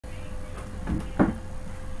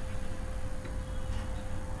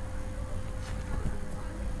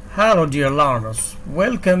Hello dear learners,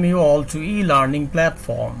 welcome you all to e-learning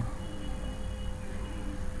platform.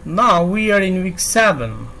 Now we are in week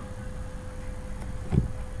 7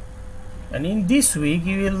 and in this week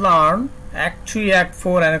you will learn Act 3, Act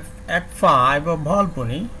 4 and Act 5 of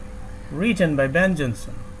Volpone written by Ben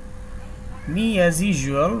Jonson. Me as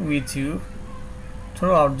usual with you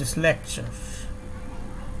throughout this lecture.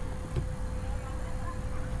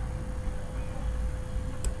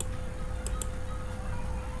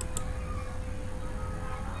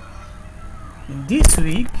 This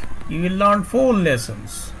week you will learn 4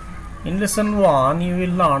 lessons. In lesson 1 you will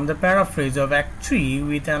learn the paraphrase of Act 3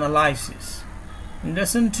 with analysis. In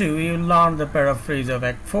lesson 2 you will learn the paraphrase of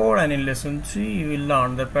Act 4, and in lesson 3 you will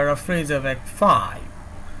learn the paraphrase of Act 5.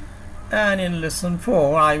 And in lesson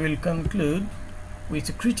 4 I will conclude with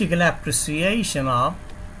a critical appreciation of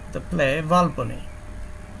the play Volpone.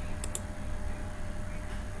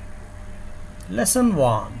 Lesson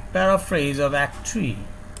 1, paraphrase of Act 3.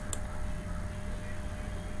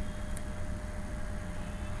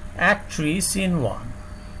 Act 3, Scene 1.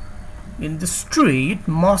 In the street,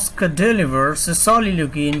 Mosca delivers a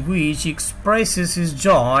soliloquy in which he expresses his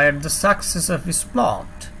joy at the success of his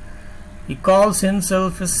plot. He calls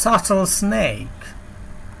himself a subtle snake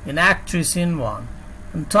in Act 3, Scene 1,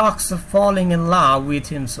 and talks of falling in love with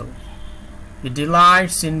himself. He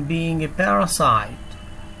delights in being a parasite.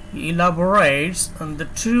 He elaborates on the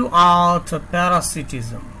true art of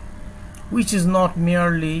parasitism, which is not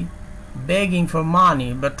merely begging for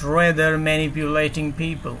money, but rather manipulating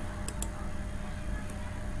people.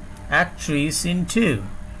 Act 3, Scene 2.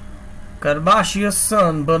 Carbaccio's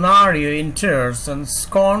son Bonario enters and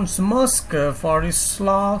scorns Mosca for his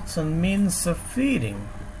sloth and means of feeding.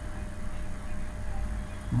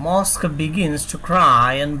 Mosca begins to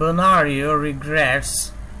cry and Bonario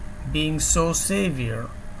regrets being so severe.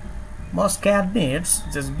 Mosca admits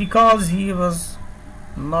that because he was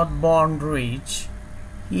not born rich,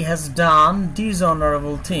 he has done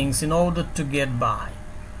dishonorable things in order to get by.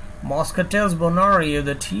 Mosca tells Bonario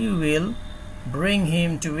that he will bring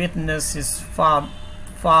him to witness his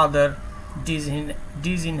father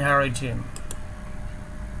disinherit him.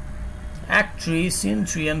 Act 3, Scene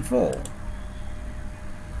 3 and 4.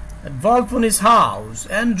 At Volpone's house,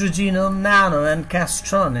 Androgino, Nano and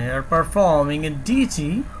Castrone are performing a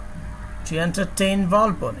ditty to entertain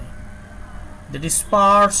Volpone. They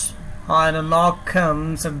disperse when a knock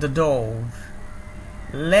comes at the door.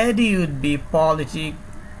 Lady would-be politic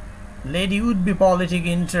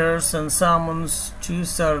enters and summons 2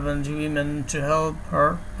 servant women to help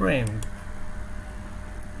her prim.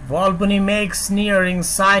 Volpone makes sneering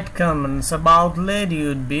side comments about Lady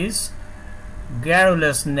would-be's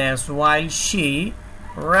garrulousness while she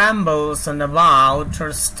rambles on about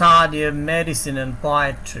her study of medicine and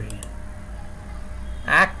poetry.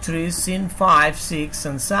 Act 3, Scene 5, 6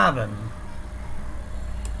 and 7.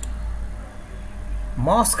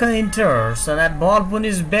 Mosca enters and at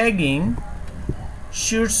Volpone's begging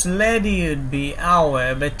shoots Lady would-be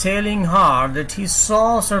away by telling her that he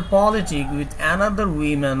saw her politic with another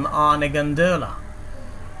woman on a gondola.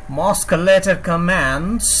 Mosca later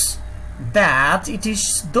comments that it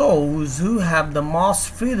is those who have the most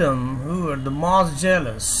freedom who are the most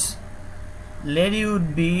jealous. Lady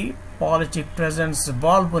would-be politic presents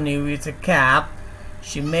Volpone with a cap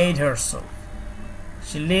she made herself.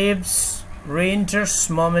 She leaves, re-enters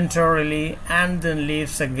momentarily, and then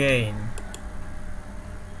leaves again.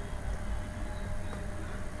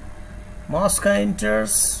 Mosca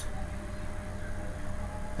enters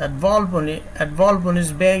at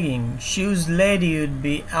Volpone's begging, shoos Lady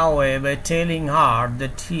would-be away by telling her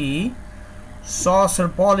that he saw her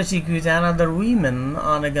politic with another woman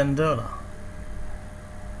on a gondola.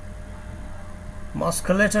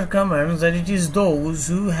 Mosca later comments that it is those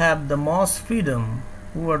who have the most freedom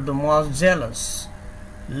who are the most jealous.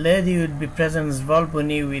 Lady would-be presents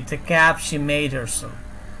Volpone with a cap she made herself.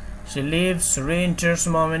 She leaves, re-enters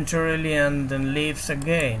momentarily, and then leaves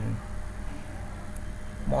again.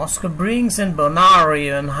 Mosca brings in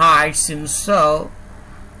Bonario and hides himself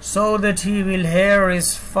so that he will hear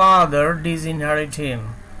his father disinherit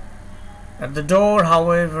him. At the door,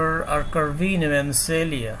 however, are Corvino and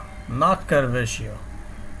Celia, not Carvaccio.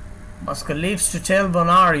 Mosca leaves to tell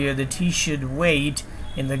Bonario that he should wait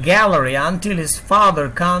in the gallery until his father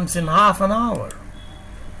comes in half an hour.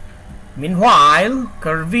 Meanwhile,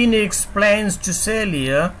 Corvino explains to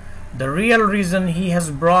Celia the real reason he has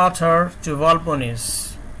brought her to Volpone's.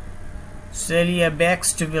 Celia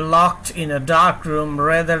begs to be locked in a dark room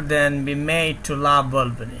rather than be made to love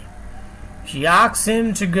Volpone. She asks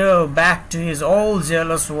him to go back to his old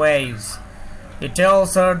jealous ways. He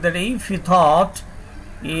tells her that if he thought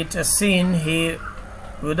it a sin, he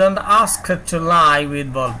wouldn't ask her to lie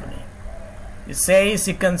with Volpone. He says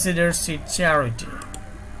he considers it charity.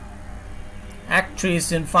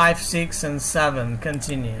 Actress in 5, 6 and 7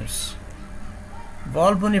 continues.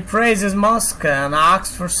 Volpone praises Mosca and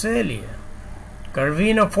asks for Celia.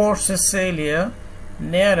 Carvino forces Celia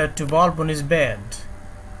nearer to Volpone's bed.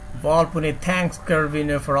 Volpone thanks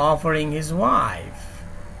Carvino for offering his wife,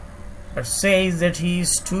 but says that he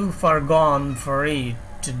is too far gone for it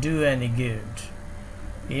to do any good.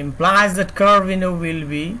 He implies that Carvino will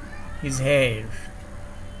be his heir.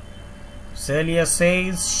 Celia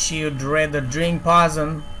says she would rather drink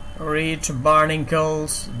poison or eat burning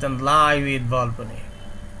coals than lie with Volpone.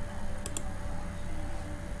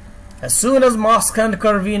 As soon as Mosca and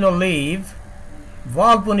Carvino leave,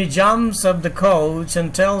 Volpone jumps up the coach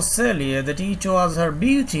and tells Celia that it was her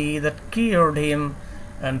beauty that cured him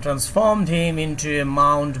and transformed him into a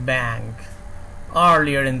mountebank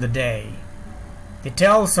earlier in the day. He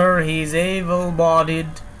tells her he is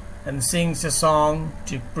able-bodied and sings a song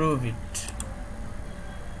to prove it.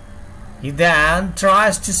 He then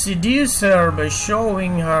tries to seduce her by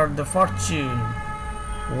showing her the fortune,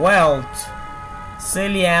 wealth.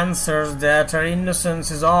 Celia answers that her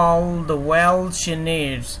innocence is all the wealth she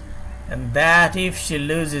needs, and that if she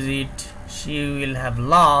loses it, she will have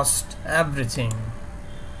lost everything.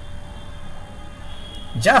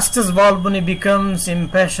 Just as Volpone becomes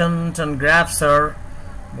impatient and grabs her,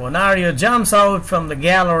 Bonario jumps out from the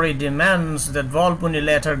gallery, demands that Volpone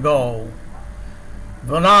let her go.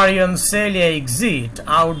 Bonario and Celia exit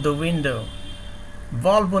out the window.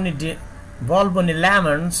 Volpone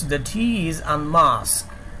laments that he is unmasked,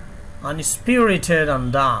 unspirited,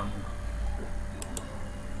 undone.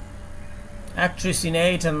 Actress in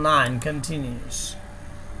 8 and 9 continues.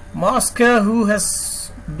 Mosca, who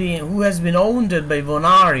has been wounded by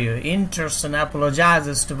Bonario, enters and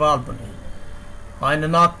apologizes to Volpone. When a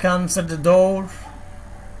knock comes at the door,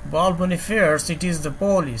 Volpone fears it is the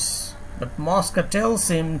police, but Mosca tells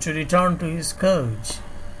him to return to his coach.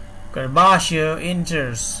 Carpaccio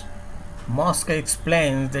enters. Mosca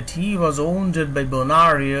explains that he was wounded by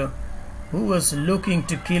Bonario, who was looking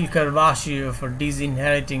to kill Carpaccio for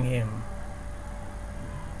disinheriting him.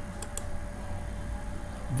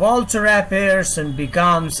 Walter appears and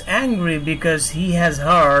becomes angry because he has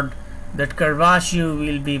heard that Carpaccio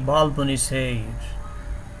will be Volpone's heir.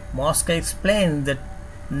 Mosca explains that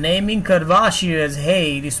naming Carpaccio as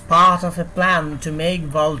heir is part of a plan to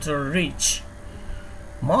make Walter rich.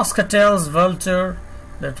 Mosca tells Walter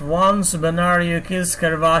that once Bonario kills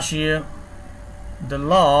Carpaccio, the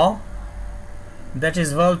law, that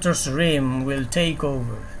is Walter's realm, will take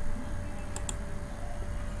over.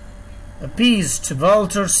 Appeased,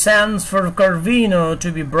 Walter sends for Carvino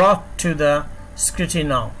to be brought to the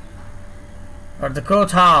scrutino. At the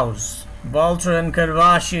courthouse, Walter and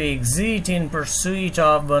Carpaccio exit in pursuit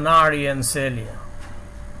of Bonario and Celia.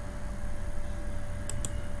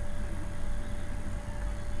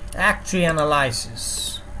 Act 3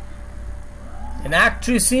 analysis. In Act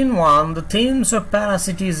 3, Scene 1, the themes of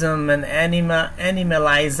parasitism and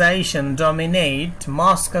animalization dominate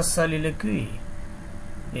Mosca's soliloquy.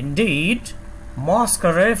 Indeed,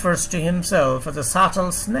 Mosca refers to himself as a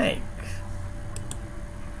subtle snake.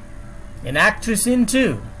 In Act 3, Scene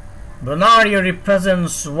 2, Bonario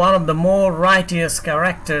represents one of the more righteous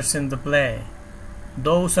characters in the play.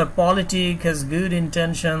 Though Sir Politic has good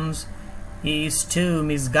intentions, he is too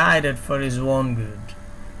misguided for his own good.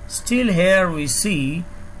 Still, here we see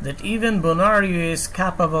that even Bonario is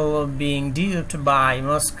capable of being duped by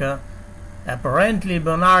Mosca. Apparently,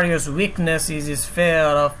 Bonario's weakness is his fear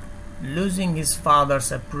of losing his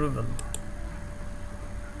father's approval.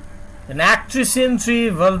 In Act 3, Scene 3,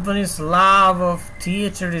 Volpone's love of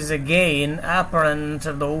theatre is again apparent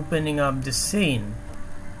at the opening of the scene.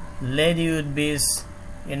 Lady Woodby's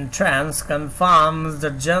entrance confirms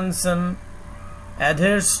that Jonson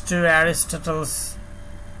adheres to Aristotle's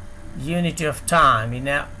unity of time. In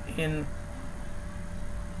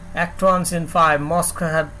Act 1, Scene 5, Mosca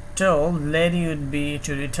had told Lady Woodby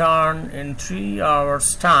to return in 3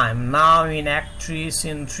 hours' time. Now in Act 3,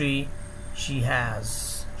 Scene 3, she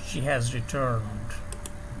has returned.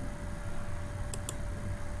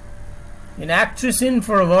 In Act 3, Scene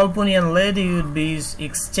 4, Volpone and Lady Woodby's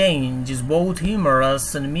exchange is both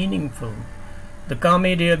humorous and meaningful. The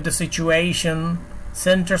comedy of the situation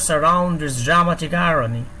centers around its dramatic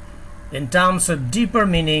irony. In terms of deeper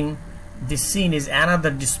meaning, this scene is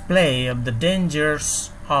another display of the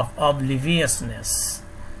dangers of obliviousness.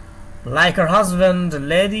 Like her husband,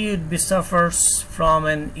 Lady Woodby suffers from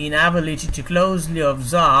an inability to closely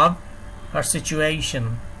observe her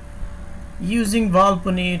situation. Using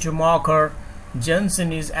Volpone to mock her,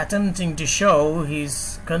 Jonson is attempting to show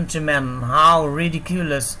his countrymen how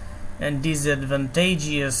ridiculous and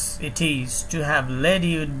disadvantageous it is to have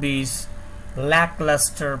Lady Woodby's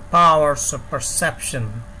lackluster powers of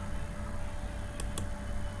perception.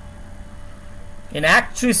 In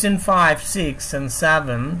Act 3, Scene 5, 6, and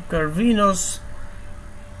 7, Corvino's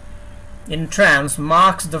entrance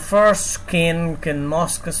marks the first kink in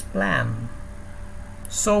Mosca's plan.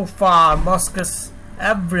 So far, Mosca's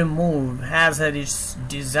every move has had its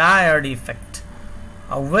desired effect.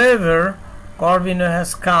 However, Corvino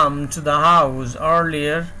has come to the house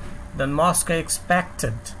earlier than Mosca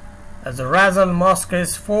expected. As a result, Mosca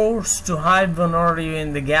is forced to hide Bonario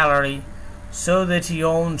in the gallery so that he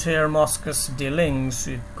won't hear Mosca's dealings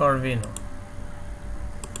with Corvino.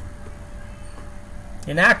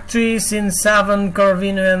 In Act 3, Scene 7,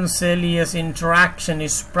 Corvino and Celia's interaction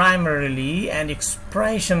is primarily an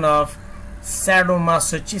expression of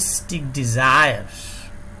sadomasochistic desires.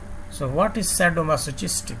 So what is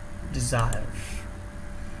sadomasochistic desires?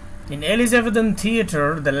 In Elizabethan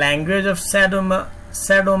theatre, the language of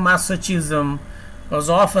sadomasochism was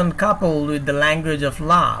often coupled with the language of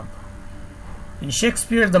love. In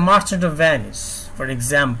Shakespeare's The Merchant of Venice, for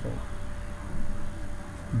example,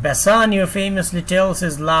 Bassanio famously tells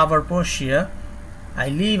his lover Portia, "I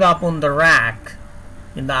live upon the rack.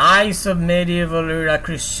 In the eyes of medieval era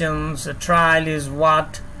Christians, a trial is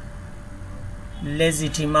what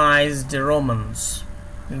legitimized the Romans."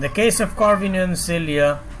 In the case of Corvino and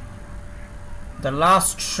Celia, the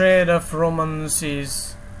last shred of romance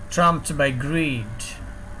is trumped by greed.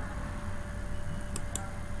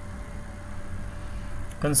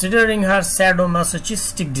 Considering her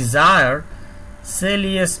sadomasochistic desire,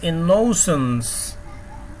 Celia's innocence,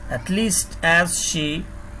 at least as she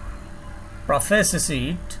professes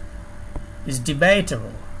it, is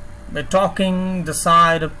debatable. By talking the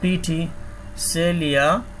side of pity,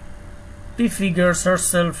 Celia prefigures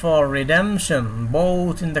herself for redemption,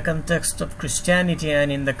 both in the context of Christianity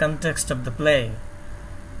and in the context of the play.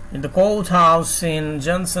 In the courthouse scene,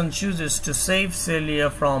 Jonson chooses to save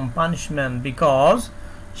Celia from punishment because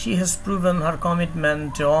she has proven her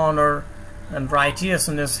commitment to honor and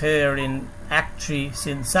righteousness here in Act 3,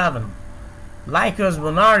 Scene 7. Likewise,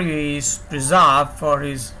 Bonario is preserved for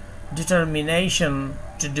his determination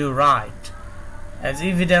to do right, as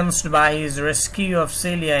evidenced by his rescue of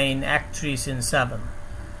Celia in Act 3, Scene 7.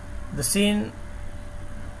 The scene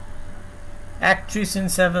Act 3, Scene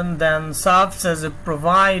 7 then serves as a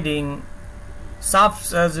proving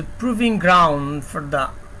ground for the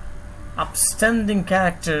upstanding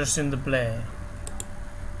characters in the play.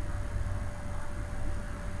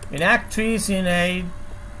 In Act 3, Scene 8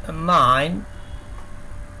 and 9,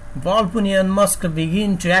 Volpone and Mosca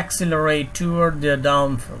begin to accelerate toward their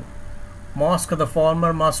downfall. Mosca, the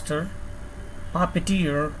former master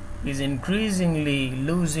puppeteer, is increasingly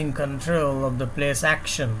losing control of the play's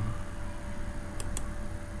action.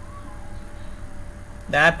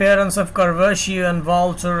 The appearance of Caravaggio and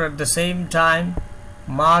Walter at the same time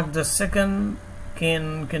marked the second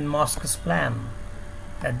kink in Mosca's plan.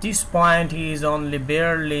 At this point, he is only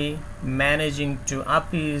barely managing to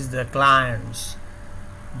appease the clients.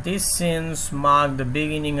 These scenes mark the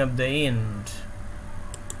beginning of the end.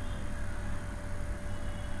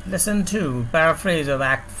 Lesson 2. Paraphrase of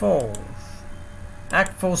Act 4.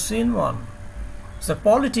 Act 4, Scene 1. Sir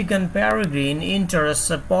Politic and Peregrine enter.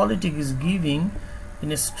 Sir Politic is giving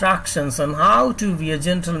instructions on how to be a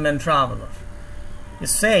gentleman traveller. He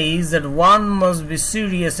says that one must be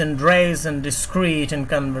serious in dress and discreet in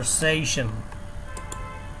conversation.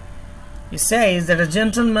 He says that a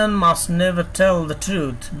gentleman must never tell the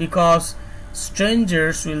truth because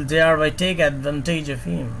strangers will thereby take advantage of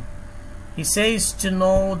him. He says to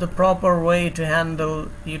know the proper way to handle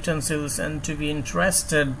utensils and to be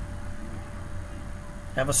interested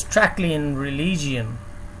abstractly in religion,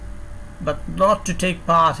 but not to take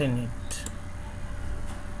part in it.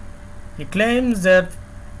 He claims that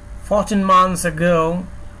 14 months ago,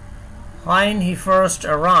 when he first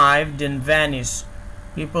arrived in Venice,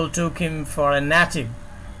 people took him for a native.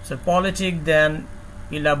 So Politic then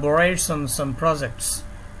elaborates on some projects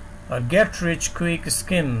or get-rich-quick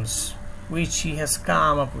schemes which he has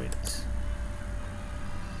come up with.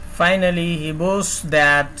 Finally, he boasts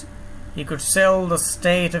that he could sell the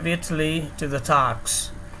state of Italy to the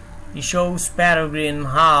Turks. He shows Peregrine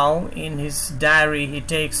how, in his diary, he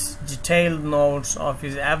takes detailed notes of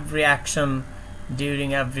his every action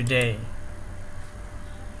during every day.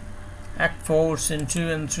 Act 4, Scene 2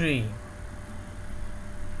 and 3.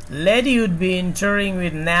 Lady would be entering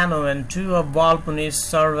with Nano and two of Volpone's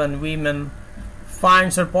servant women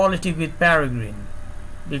finds her politic with Peregrine.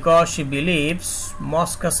 Because she believes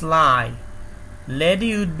Mosca's lie,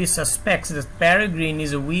 Lady would be suspects that Peregrine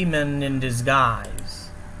is a woman in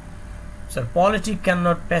disguise. Sir Politic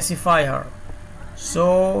cannot pacify her,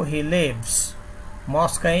 so he leaves.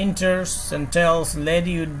 Mosca enters and tells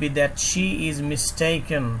Lady Woodby that she is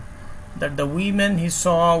mistaken, that the woman he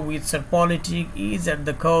saw with Sir Politic is at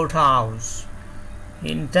the courthouse.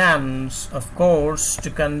 He intends, of course, to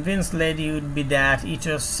convince Lady Woodby that it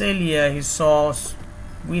was Celia he saw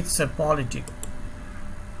with Sir Politic.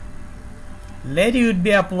 Lady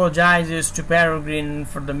Woodby apologizes to Peregrine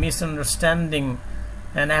for the misunderstanding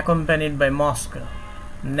and accompanied by Mosca,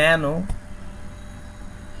 Nano,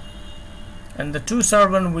 and the two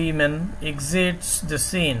servant women exits the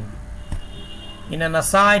scene. In an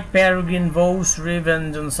aside, Peregrine vows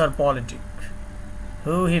revenge on Sir Politic,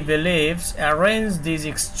 who he believes arranged this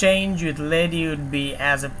exchange with Lady Woodby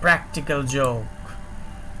as a practical joke.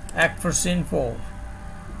 Act 4, Scene 4.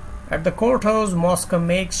 At the courthouse, Mosca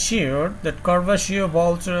makes sure that Carvaccio,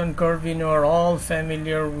 Walter and Corvino are all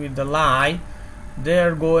familiar with the lie they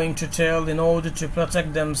are going to tell in order to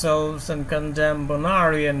protect themselves and condemn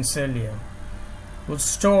Bonario and Celia, whose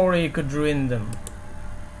story could ruin them.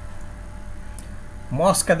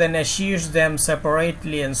 Mosca then assures them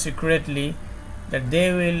separately and secretly that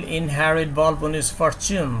they will inherit Volpone's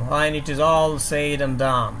fortune when it is all said and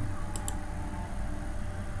done.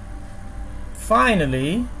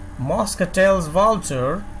 Finally, Mosca tells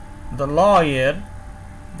Walter, the lawyer,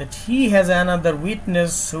 that he has another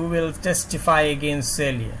witness who will testify against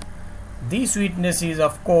Celia. This witness is,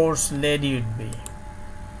 of course, Lady Woodby.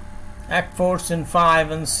 Act 4, Scene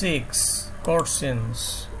 5 and 6, Court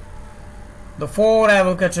Scenes. The four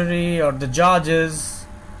avocatory, or the judges,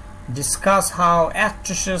 discuss how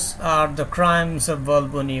atrocious are the crimes of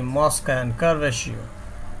Volpone, Mosca and Carvaccio,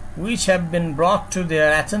 which have been brought to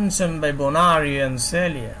their attention by Bonario and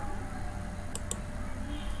Celia.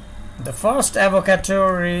 The first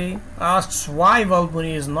avocatory asks why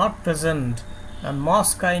Volpone is not present, and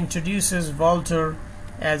Mosca introduces Walter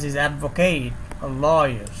as his advocate or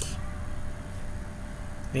lawyer.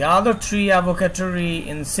 The other three avocatory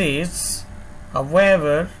insists,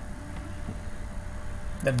 however,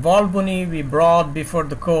 that Volpone be brought before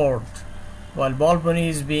the court. While Volpone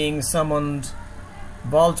is being summoned,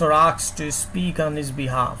 Walter asks to speak on his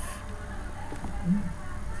behalf.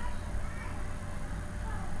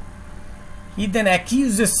 He then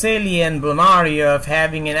accuses Celia and Bonario of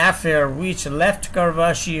having an affair which left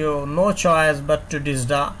Carvaccio no choice but to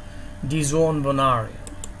disown Bonario.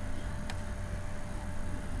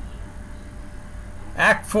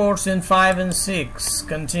 Act 4, Scene 5 and 6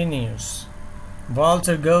 continues.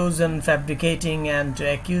 Walter goes on fabricating and to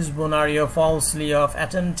accuse Bonario falsely of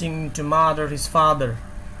attempting to murder his father,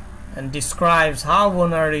 and describes how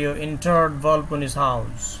Bonario entered Volpone's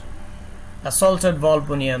house, assaulted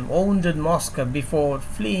Volpone and wounded Mosca before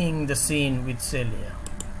fleeing the scene with Celia.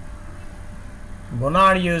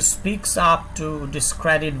 Bonario speaks up to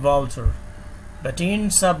discredit Walter, but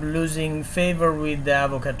ends up losing favor with the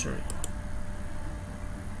avocatory.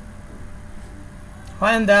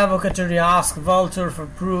 When the avocatory asks Walter for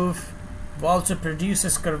proof, Walter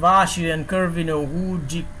produces Carvaccio and Corvino, who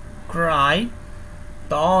decry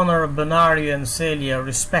the honor of Bonario and Celia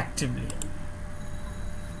respectively.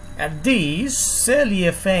 At this,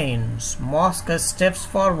 Celia faints. Mosca steps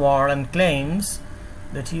forward and claims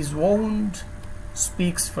that his wound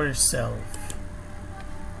speaks for itself.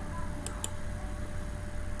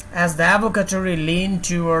 As the avocatory lean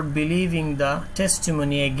toward believing the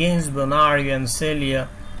testimony against Bonario and Celia,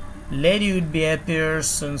 Lady Woodby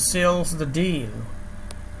appears and seals the deal,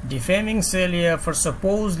 defaming Celia for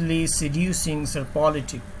supposedly seducing Sir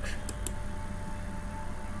Politic.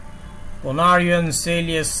 Bonario and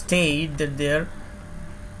Celia state that their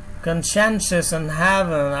consciences and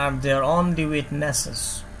heaven are their only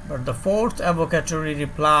witnesses, but the fourth avocatory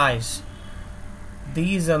replies,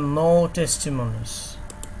 "These are no testimonies."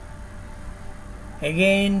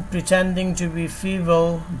 Again, pretending to be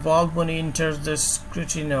feeble, Volpone enters the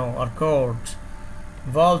scrutino or court.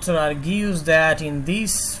 Walter argues that in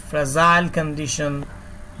this fragile condition,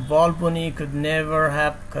 Volpone could never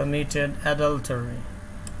have committed adultery.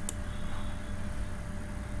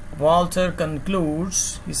 Walter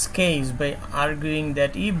concludes his case by arguing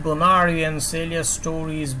that if Bonario and Celia's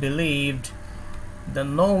story is believed,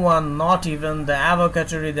 then no one, not even the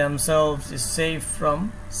avocatory themselves, is safe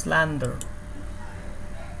from slander.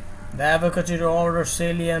 The avocatory orders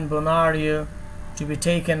Celia and Bonario to be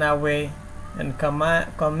taken away and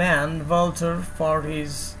commend Walter for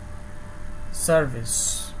his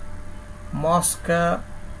service. Mosca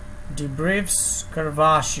debriefs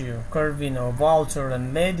Corvino, Walter,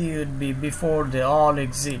 and Lady Woodby before they all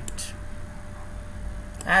exit.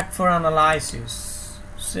 Act 4 analysis.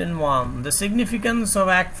 Scene 1. The significance of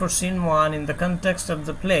Act 4 Scene 1 in the context of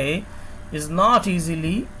the play is not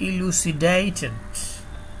easily elucidated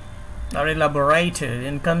or elaborated.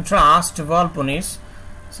 In contrast to Volpone's,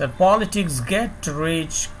 Sir Politics get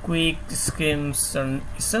rich, quick schemes are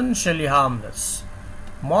essentially harmless,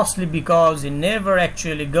 mostly because he never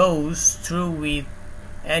actually goes through with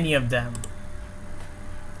any of them.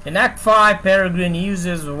 In Act 5, Peregrine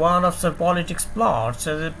uses one of Sir Politics' plots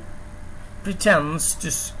as a pretense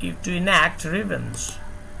to enact revenge.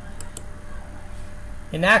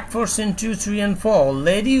 In Act 4, Scene 2, 3, and 4,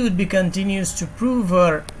 Lady Woodby continues to prove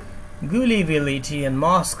her gullibility, and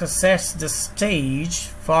Mosca sets the stage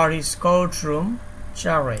for his courtroom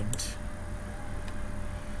charade.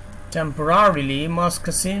 Temporarily,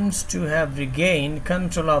 Mosca seems to have regained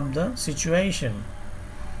control of the situation.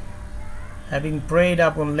 Having preyed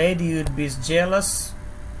upon Lady Woodby's jealous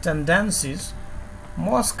tendencies,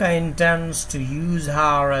 Mosca intends to use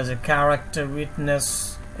her as a character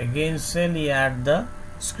witness against Celia at the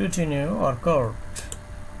scrutiny or court.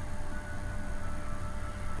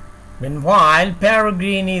 Meanwhile,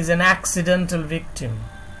 Peregrine is an accidental victim.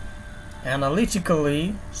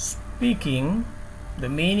 Analytically speaking, the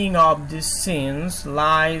meaning of these scenes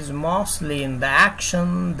lies mostly in the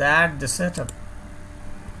action that they set up.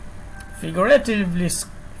 Figuratively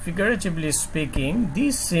speaking,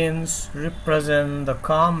 these scenes represent the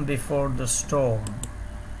calm before the storm.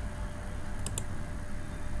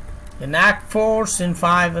 In Act 4, Scene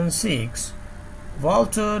 5 and 6,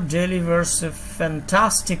 Walter delivers a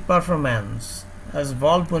fantastic performance as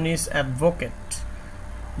Volpone's advocate,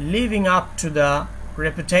 living up to the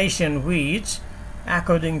reputation which,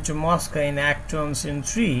 according to Mosca in Act 1, Scene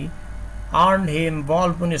 3, earned him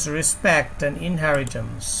Volpone's respect and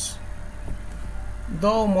inheritance.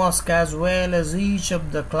 Though Mosca, as well as each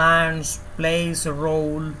of the clients, plays a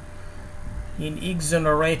role in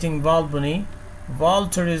exonerating Volpone,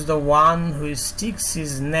 Walter is the one who sticks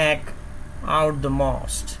his neck out the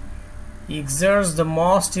most. He exerts the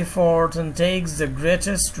most effort and takes the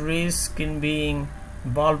greatest risk in being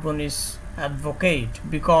Volpone's advocate,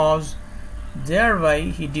 because thereby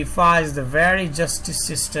he defies the very justice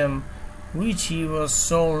system which he was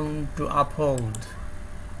sworn to uphold.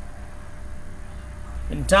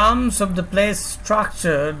 In terms of the play's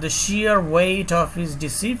structure, the sheer weight of his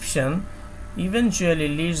deception eventually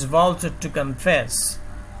leads Walter to confess,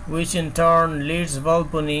 which in turn leads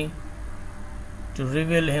Volpone to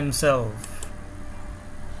reveal himself.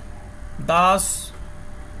 Thus,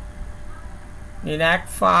 in Act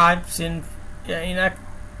 4, Scene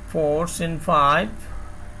 5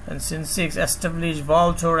 and Scene 6 establish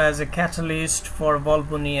Walter as a catalyst for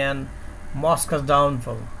Volpone and Mosca's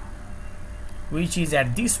downfall, which is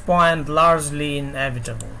at this point largely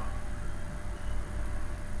inevitable.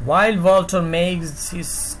 While Walter makes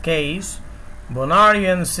his case,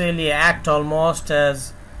 Bonario and Celia act almost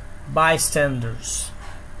as bystanders.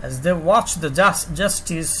 As they watch the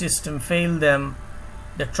justice system fail them,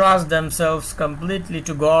 they trust themselves completely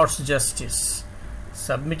to God's justice,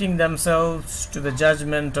 submitting themselves to the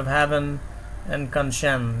judgment of heaven and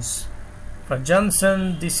conscience. For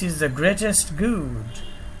Jonson, this is the greatest good,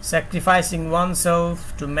 sacrificing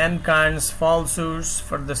oneself to mankind's falsehoods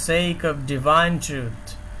for the sake of divine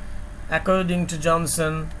truth. According to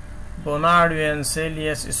Jonson, Bonario and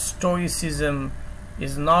Celia's stoicism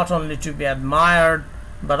is not only to be admired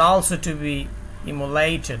but also to be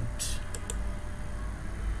emulated.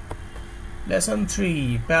 Lesson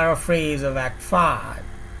 3. Paraphrase of Act 5.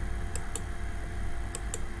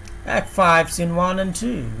 Act 5, Scene 1 and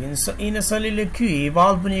 2. In a soliloquy,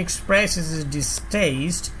 Volpone expresses his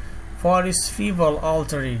distaste for his feeble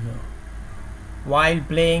alter ego. While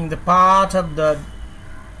playing the part of the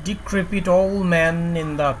decrepit old man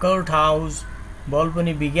in the courthouse,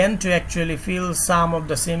 Volpone began to actually feel some of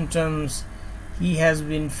the symptoms he has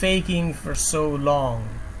been faking for so long: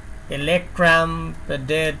 a leg cramp, a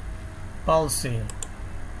dead palsy.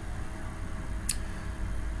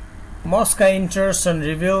 Mosca enters and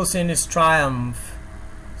reveals in his triumph,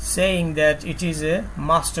 saying that it is a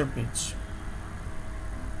masterpiece,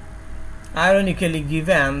 ironically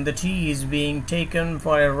given that he is being taken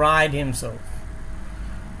for a ride himself.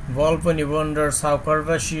 Volpone wonders how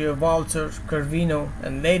Corvino, Walter, Corvino,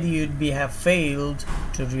 and Lady Woodby have failed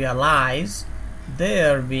to realize they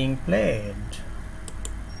are being played.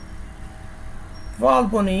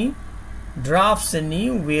 Volpone drafts a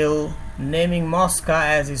new will naming Mosca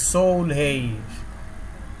as his sole haven.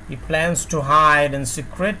 He plans to hide and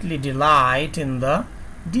secretly delight in the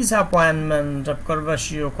disappointment of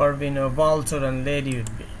Corvatio, Corvino, Voltaire, and Lady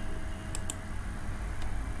Woodby.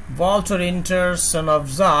 Voltaire enters and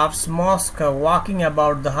observes Mosca walking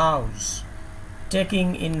about the house,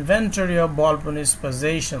 taking inventory of Volpone's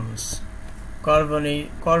possessions.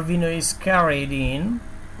 Corvino is carried in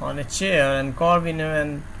on a chair, and Corvino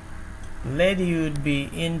and Lady Woodby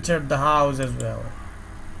entered the house as well.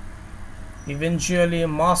 Eventually,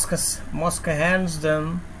 Mosca hands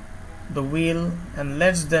them the will and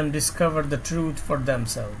lets them discover the truth for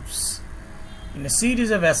themselves. In a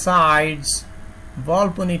series of asides,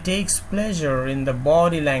 Volpone takes pleasure in the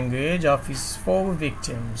body language of his four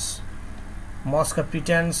victims. Mosca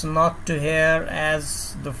pretends not to hear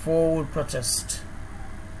as the four protest.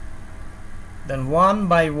 Then one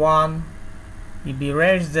by one, he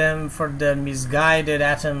berates them for their misguided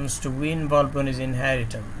attempts to win Volpone's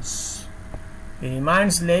inheritance. He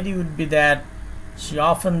reminds Lady Woodby that she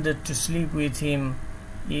offered to sleep with him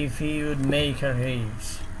if he would make her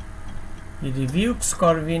his. He rebukes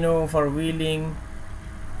Corvino for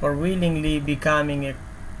willingly becoming a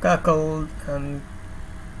cuckold, and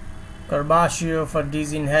Corvatio for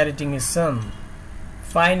disinheriting his son.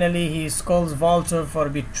 Finally, he scolds Voltaire for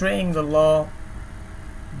betraying the law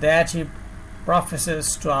that he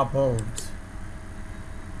professes to uphold.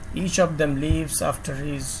 Each of them leaves after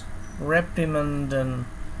his reprimand, and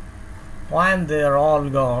when they are all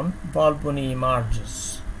gone, Volpone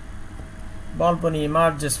emerges. Volpone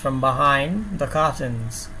emerges from behind the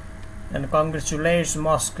curtains and congratulates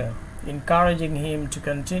Mosca, encouraging him to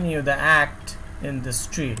continue the act in the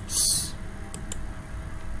streets.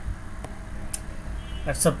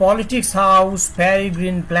 At the politics house,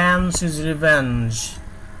 Peregrine plans his revenge.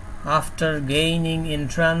 After gaining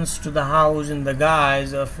entrance to the house in the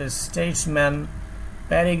guise of a statesman,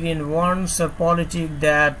 Peregrine warns Sir Politic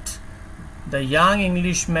that the young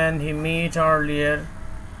Englishman he met earlier,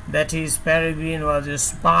 that is, Peregrine, was a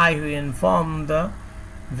spy who informed the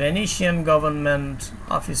Venetian government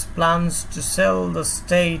of his plans to sell the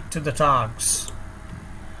state to the Turks.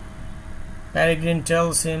 Peregrine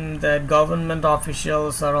tells him that government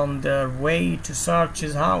officials are on their way to search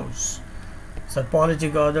his house. Sir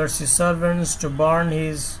Politic orders his servants to burn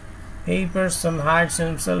his papers and hides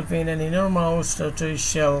himself in an innermost tortoise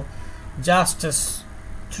shell, just as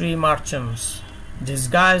three merchants,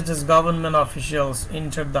 disguised as government officials,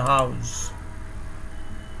 entered the house.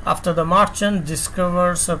 After the merchant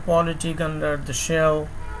discovers Sir Politic under the shell,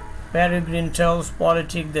 Peregrine tells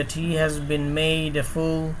Politic that he has been made a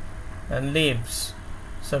fool and leaves.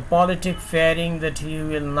 Sir Politic, fearing that he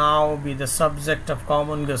will now be the subject of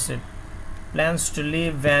common gossip, plans to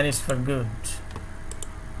leave Venice for good.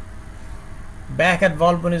 Back at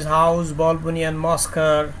Volpone's house, Volpone and Mosca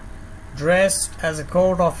are dressed as a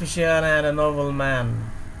court official and a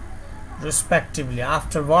nobleman, respectively.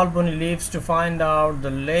 After Volpone leaves to find out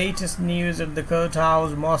the latest news at the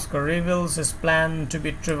courthouse, Mosca reveals his plan to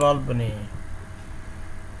betray Volpone.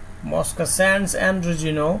 Mosca sends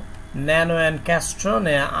Androgino, Nano, and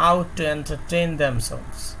Castrone out to entertain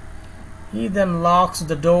themselves. He then locks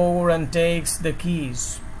the door and takes the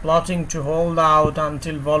keys, plotting to hold out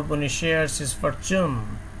until Volpone shares his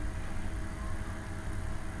fortune.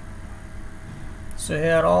 So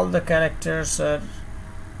here all the characters are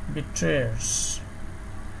betrayers.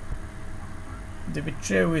 They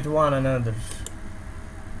betray with one another.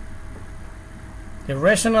 He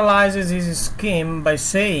rationalizes his scheme by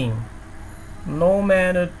saying, "No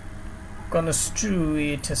man would construe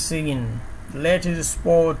it a sin. Let his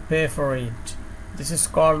sport pay for it." This is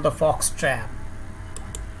called the fox trap.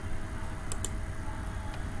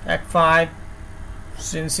 Act 5,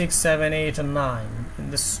 Scene 6, 7, 8, and 9.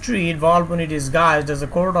 In the street, Volpone, disguised as a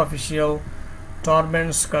court official,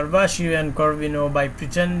 torments Corvatio and Corvino by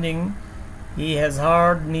pretending he has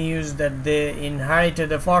heard news that they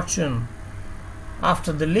inherited a fortune.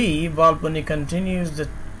 After they leave, Volpone continues the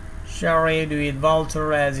charade with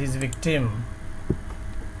Voltaire as his victim.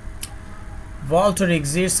 Voltaire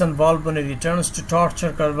exits and Volpone returns to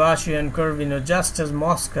torture Corvatio and Corvino just as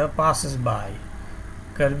Mosca passes by.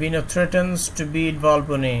 Corvino threatens to beat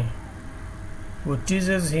Volpone, who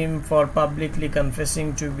teases him for publicly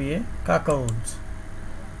confessing to be a cuckold.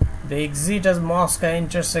 They exit as Mosca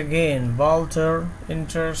enters again. Voltaire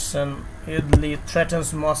enters and idly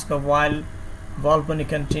threatens Mosca while Volpone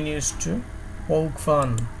continues to poke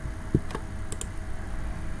fun.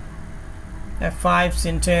 F5,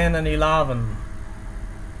 Scene 10 and 11.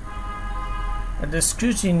 At the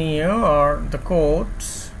scrutiny or the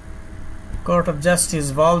court of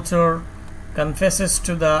justice, Voltaire confesses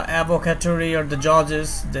to the avocatory or the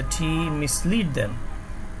judges that he misled them.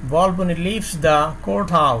 Volpone leaves the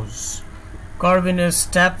courthouse. Corvinus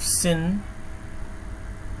steps in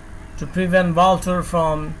to prevent Walter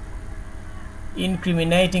from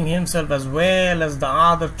incriminating himself as well as the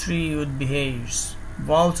other three would-be-heirs.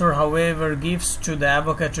 Walter, however, gives to the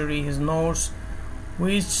avocatory his notes,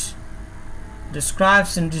 which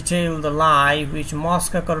describes in detail the lie which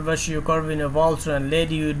Mosca, Carvaccio, Corvino, Walter, and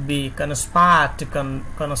Lady would-be conspired to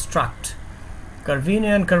construct.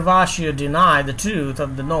 Corvino and Carvaccio deny the truth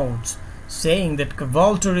of the notes, saying that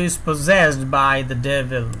Walter is possessed by the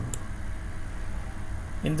devil.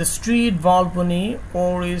 In the street, Volpone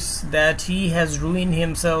ores that he has ruined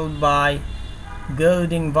himself by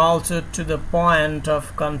goading Walter to the point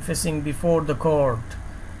of confessing before the court.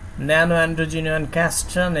 Nano, Androgino, and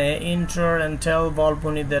Castane enter and tell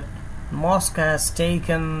Volpone that Mosca has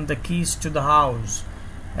taken the keys to the house.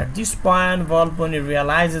 At this point, Volpone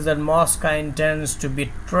realizes that Mosca intends to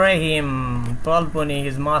betray him, Volpone,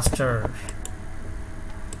 his master.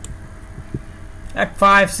 Act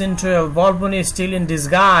 5, Scene 12. Volpone is still in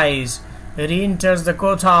disguise. He re-enters the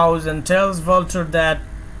courthouse and tells Walter that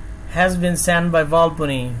has been sent by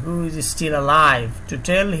Volpone, who is still alive, to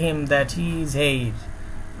tell him that he is heir.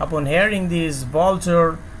 Upon hearing this,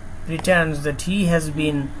 Walter pretends that he has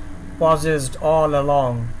been possessed all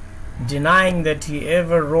along, denying that he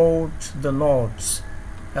ever wrote the notes.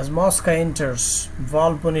 As Mosca enters,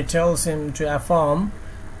 Volpone tells him to affirm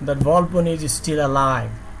that Volpone is still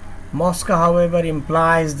alive. Mosca, however,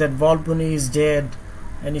 implies that Volpone is dead,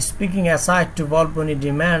 and speaking aside to Volpone,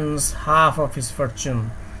 demands half of his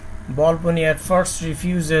fortune. Volpone at first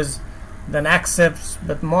refuses, then accepts,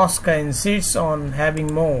 but Mosca insists on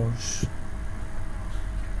having more.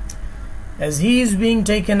 As he is being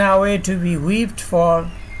taken away to be whipped for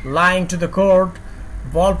lying to the court,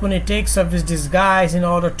 Volpone takes off his disguise in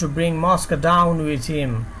order to bring Mosca down with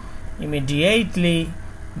him. Immediately,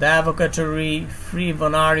 the avocatory free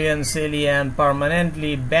Bonario and Celia and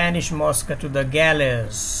permanently banish Mosca to the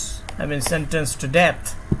galleys, sentenced to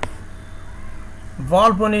death.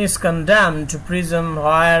 Volpone is condemned to prison,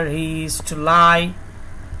 where he is to lie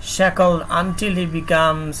shackled until he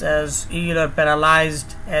becomes as ill or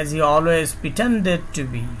paralyzed as he always pretended to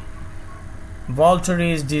be. Walter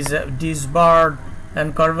is disbarred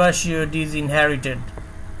and Carvaccio disinherited.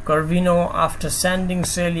 Corvino, after sending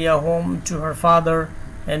Celia home to her father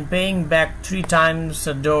and paying back 3 times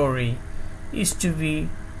a dowry, is to be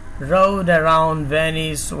rode around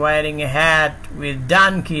Venice wearing a hat with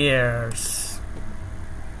donkey ears.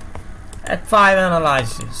 Act 5,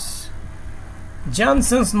 Analysis.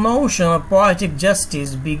 Jonson's notion of poetic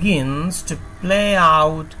justice begins to play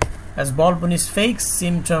out as Volpone's fake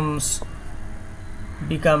symptoms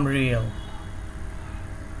become real.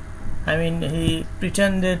 He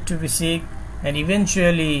pretended to be sick, and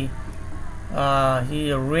eventually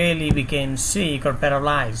he really became sick or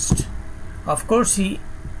paralyzed. Of course,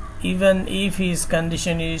 even if his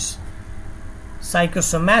condition is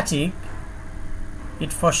psychosomatic,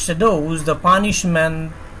 it foreshadows the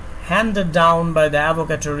punishment handed down by the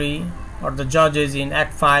avocatory or the judges in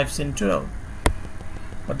Act 5, Scene 12,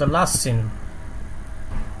 or the last scene.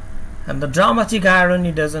 And the dramatic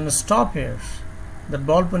irony doesn't stop here, that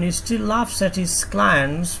Volpone still laughs at his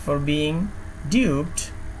clients for being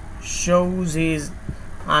duped, shows his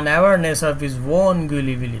unawareness of his own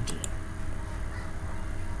gullibility.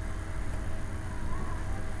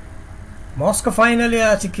 Mosca finally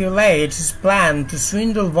articulates his plan to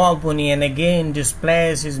swindle Volpone and again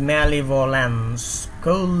displays his malevolence,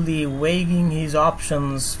 coldly weighing his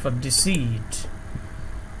options for deceit.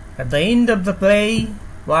 At the end of the play,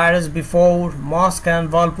 whereas before Mosca and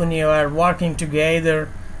Volpone were working together,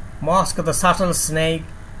 Mosca, the subtle snake,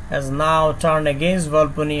 has now turned against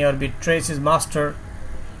Volpone or betrays his master.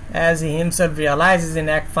 As he himself realizes in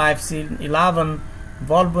Act 5, Scene 11,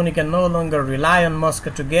 Volpone can no longer rely on Mosca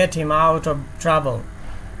to get him out of trouble.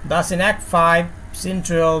 Thus, in Act 5, Scene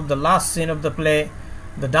 12, the last scene of the play,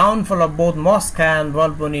 the downfall of both Mosca and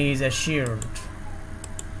Volpone is assured.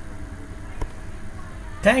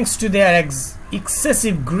 Thanks to their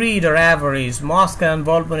excessive greed or avarice, Mosca and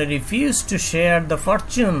Volpone refuse to share the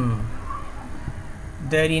fortune.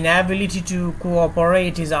 Their inability to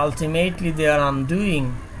cooperate is ultimately their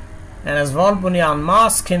undoing, and as Volpone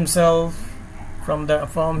unmasks himself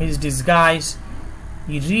from his disguise,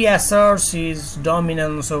 he reasserts his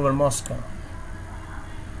dominance over Mosca.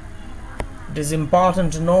 It is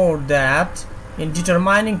important to note that in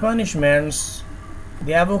determining punishments,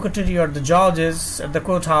 the avocatory or the judges at the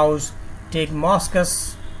courthouse take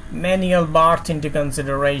Mosca's menial birth into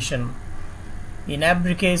consideration. In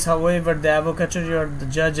every case, however, the advocatory or the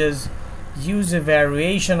judges use a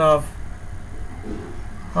variation of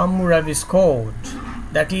Hammurabi's code,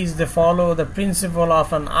 that is, they follow the principle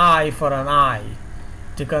of an eye for an eye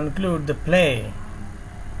to conclude the play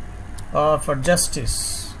or for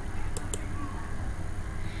justice.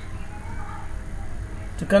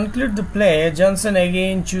 To conclude the play, Jonson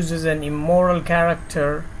again chooses an immoral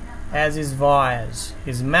character as his voice.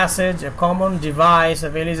 His message, a common device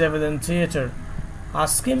of Elizabethan theatre,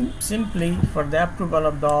 asking simply for the approval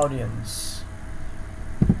of the audience.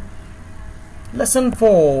 Lesson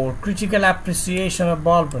 4. Critical appreciation of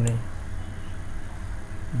Volpone.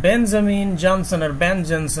 Benjamin Jonson, or Ben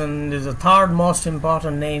Jonson, is the third most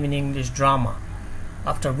important name in English drama,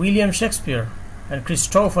 after William Shakespeare and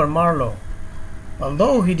Christopher Marlowe.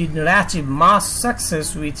 Although he did not achieve mass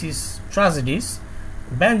success with his tragedies,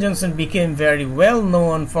 Ben Jonson became very well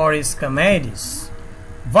known for his comedies.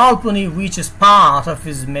 Volpone, which is part of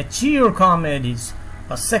his mature comedies,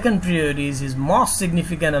 a second period, is his most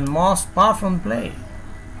significant and most powerful play.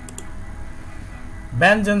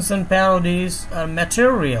 Ben Jonson parodies a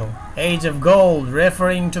material age of gold,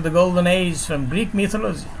 referring to the golden age from Greek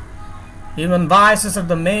mythology. Human vices are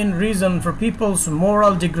the main reason for people's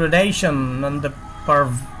moral degradation and the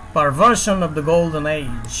perversion of the golden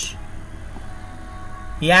age.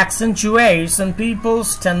 He accentuates on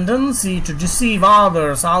people's tendency to deceive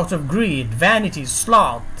others out of greed, vanity,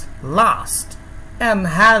 sloth, lust, and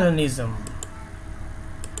hedonism.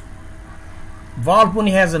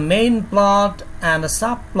 Volpone has a main plot and a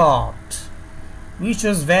subplot, which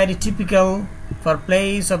was very typical for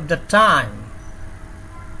plays of the time.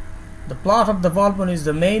 The plot of the Volpone is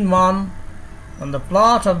the main one, and the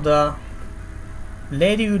plot of the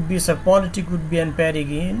Lady Would-Be, Sir Politic Would-Be and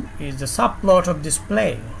Peregrine is the subplot of this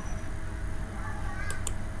play.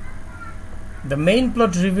 The main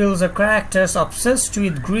plot reveals a character obsessed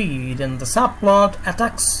with greed, and the subplot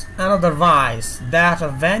attacks another vice, that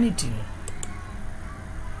of vanity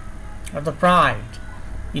or the pride.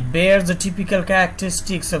 It bears the typical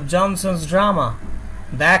characteristics of Jonson's drama.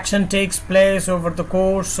 The action takes place over the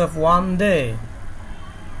course of one day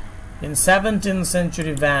in 17th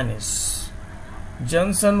century Venice.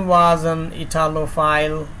 Jonson was an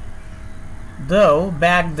Italophile, though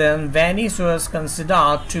back then Venice was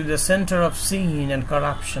considered to be the center of sin and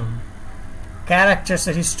corruption. Characters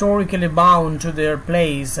are historically bound to their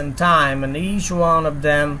place and time, and each one of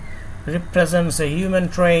them represents a human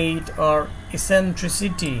trait or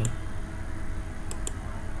eccentricity.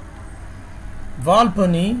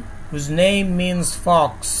 Volpone, whose name means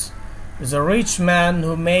fox, is a rich man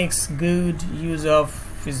who makes good use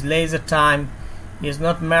of his leisure time. He is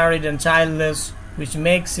not married and childless, which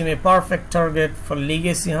makes him a perfect target for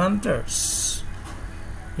legacy hunters.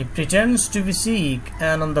 He pretends to be sick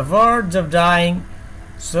and on the verge of dying,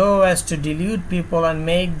 so as to delude people and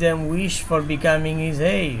make them wish for becoming his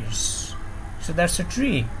heirs. So that's a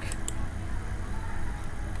trick.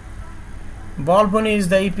 Volpone is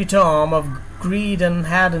the epitome of greed and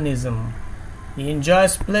hedonism. He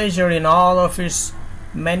enjoys pleasure in all of its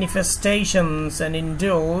manifestations and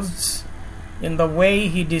indulges in the way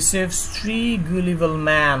he deceives three gullible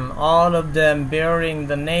men, all of them bearing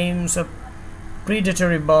the names of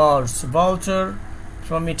predatory birds: vulture,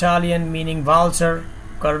 from Italian meaning vulture,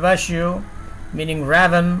 corvaccio meaning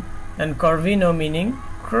raven, and corvino meaning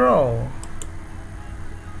crow.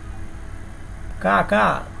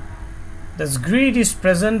 Caca. Thus greed is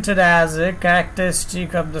presented as a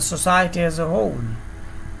characteristic of the society as a whole.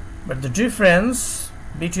 But the difference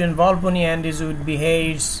between Volpone and his would-be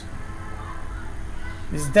heirs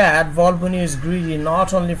is that Volpone is greedy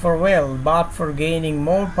not only for wealth but for gaining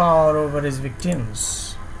more power over his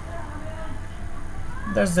victims.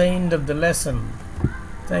 That's the end of the lesson.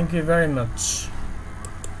 Thank you very much.